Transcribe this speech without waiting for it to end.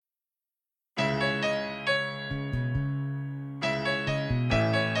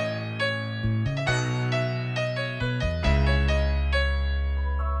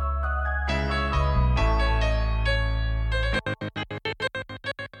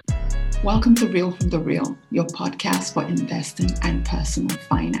Welcome to Real from the Real, your podcast for investing and personal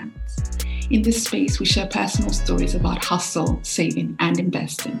finance. In this space, we share personal stories about hustle, saving, and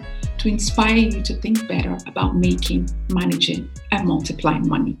investing to inspire you to think better about making, managing, and multiplying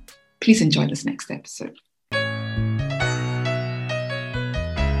money. Please enjoy this next episode.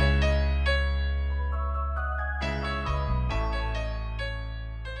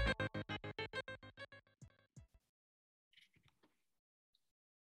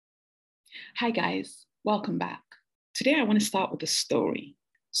 Hi guys, welcome back. Today I want to start with a story.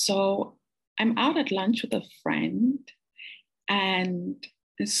 So I'm out at lunch with a friend, and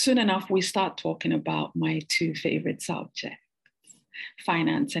soon enough we start talking about my two favorite subjects,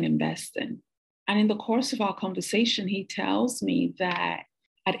 finance and investing. And in the course of our conversation, he tells me that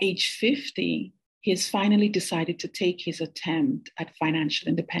at age 50, he has finally decided to take his attempt at financial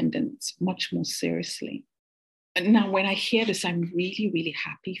independence much more seriously. And now, when I hear this, I'm really, really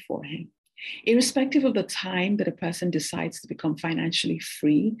happy for him. Irrespective of the time that a person decides to become financially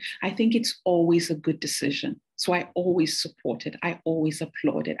free, I think it's always a good decision. So I always support it. I always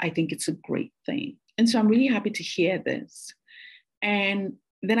applaud it. I think it's a great thing. And so I'm really happy to hear this. And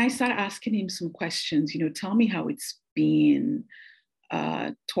then I started asking him some questions, tell me how it's been.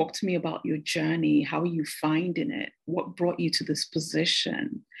 Talk to me about your journey. How are you finding it? What brought you to this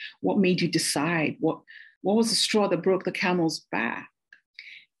position? What made you decide? What was the straw that broke the camel's back?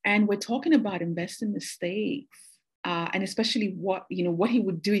 And we're talking about investing mistakes, and especially what he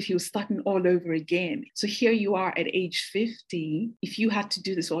would do if he was starting all over again. So here you are at age 50. If you had to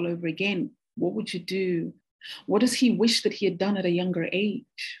do this all over again, what would you do? What does he wish that he had done at a younger age,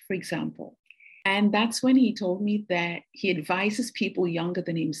 for example? And that's when he told me that he advises people younger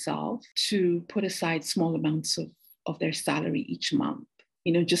than himself to put aside small amounts of their salary each month.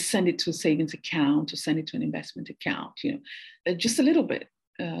 Just send it to a savings account or send it to an investment account, just a little bit.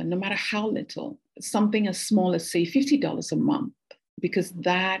 No matter how little, something as small as, say, $50 a month, because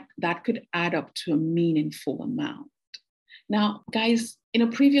that could add up to a meaningful amount. Now, guys, in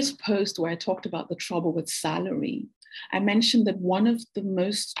a previous post where I talked about the trouble with salary, I mentioned that one of the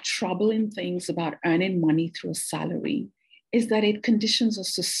most troubling things about earning money through a salary is that it conditions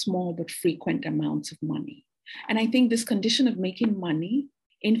us to small but frequent amounts of money. And I think this condition of making money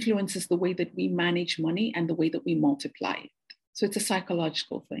influences the way that we manage money and the way that we multiply it. So it's a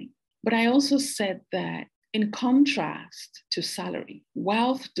psychological thing. But I also said that in contrast to salary,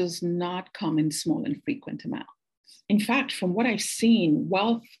 wealth does not come in small and frequent amounts. In fact, from what I've seen,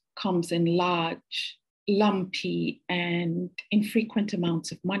 wealth comes in large, lumpy, and infrequent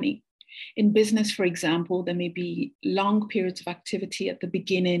amounts of money. In business, for example, there may be long periods of activity at the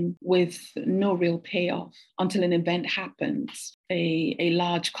beginning with no real payoff until an event happens, a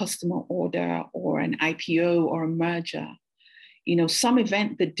large customer order or an IPO or a merger. Some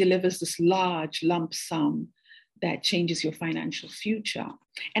event that delivers this large lump sum that changes your financial future.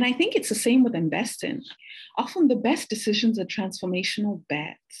 And I think it's the same with investing. Often the best decisions are transformational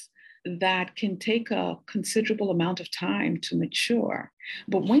bets that can take a considerable amount of time to mature.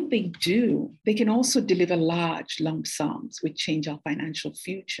 But when they do, they can also deliver large lump sums which change our financial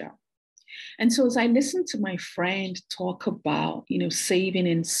future. And so as I listened to my friend talk about, saving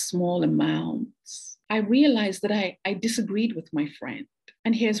in small amounts, I realized that I disagreed with my friend.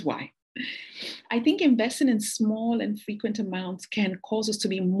 And here's why. I think investing in small and frequent amounts can cause us to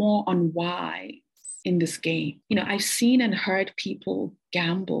be more unwise in this game. I've seen and heard people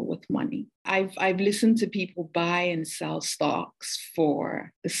gamble with money. I've listened to people buy and sell stocks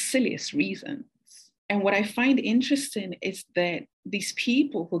for the silliest reasons. And what I find interesting is that these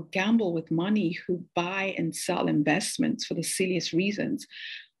people who gamble with money, who buy and sell investments for the silliest reasons,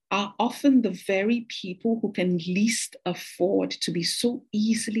 are often the very people who can least afford to be so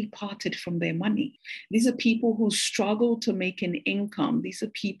easily parted from their money. These are people who struggle to make an income. These are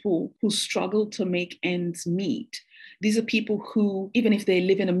people who struggle to make ends meet. These are people who, even if they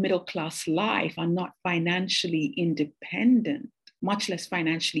live in a middle-class life, are not financially independent, much less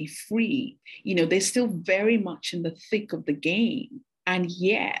financially free. They're still very much in the thick of the game. And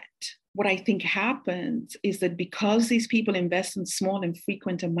yet, what I think happens is that because these people invest in small and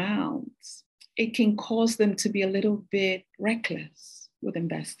frequent amounts, it can cause them to be a little bit reckless with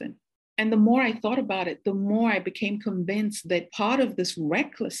investing. And the more I thought about it, the more I became convinced that part of this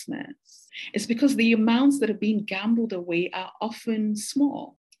recklessness is because the amounts that are being gambled away are often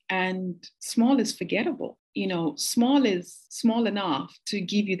small, and small is forgettable. Small is small enough to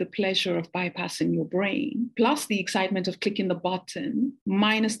give you the pleasure of bypassing your brain, plus the excitement of clicking the button,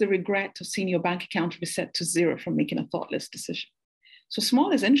 minus the regret of seeing your bank account reset to zero from making a thoughtless decision. So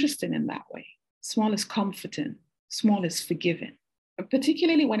small is interesting in that way. Small is comforting. Small is forgiving.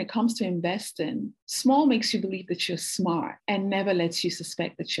 Particularly when it comes to investing, small makes you believe that you're smart and never lets you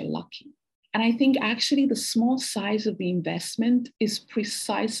suspect that you're lucky. And I think actually the small size of the investment is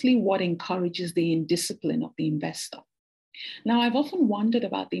precisely what encourages the indiscipline of the investor. Now, I've often wondered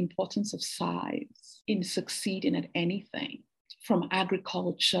about the importance of size in succeeding at anything, from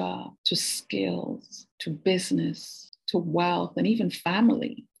agriculture to skills, to business, to wealth, and even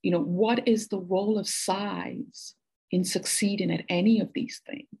family. What is the role of size in succeeding at any of these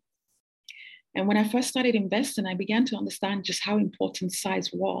things? And when I first started investing, I began to understand just how important size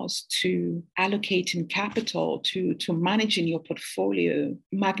was to allocating capital, to managing your portfolio,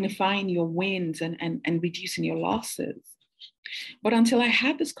 magnifying your wins and reducing your losses. But until I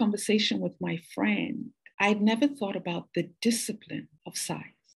had this conversation with my friend, I'd never thought about the discipline of size.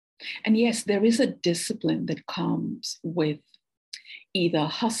 And yes, there is a discipline that comes with either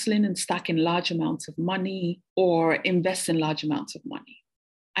hustling and stacking large amounts of money or investing large amounts of money.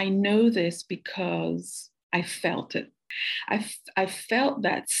 I know this because I felt it. I felt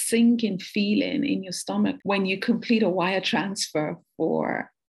that sinking feeling in your stomach when you complete a wire transfer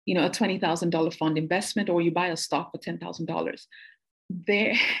for a $20,000 fund investment, or you buy a stock for $10,000.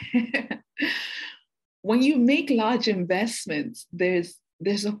 There, when you make large investments, there's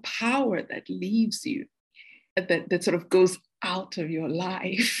a power that leaves you, that sort of goes out of your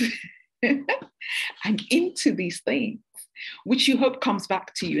life. I'm into these things, which you hope comes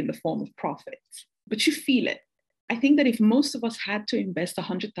back to you in the form of profits, but you feel it. I think that if most of us had to invest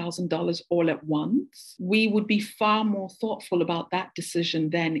 $100,000 all at once, we would be far more thoughtful about that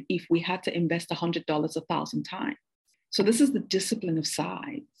decision than if we had to invest $100 1,000 times. So this is the discipline of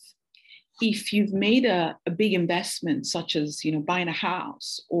size. If you've made a big investment, such as buying a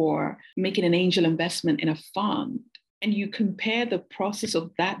house or making an angel investment in a fund, and you compare the process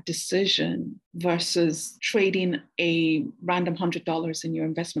of that decision versus trading a random $100 in your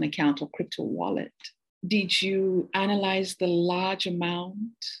investment account or crypto wallet, did you analyze the large amount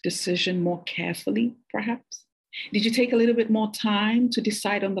decision more carefully, perhaps? Did you take a little bit more time to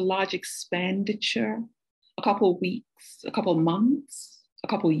decide on the large expenditure? A couple of weeks, a couple of months, a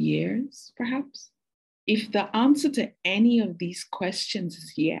couple of years, perhaps? If the answer to any of these questions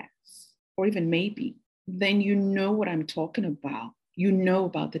is yes, or even maybe, then you know what I'm talking about. You know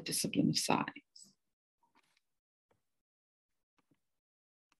about the discipline of size.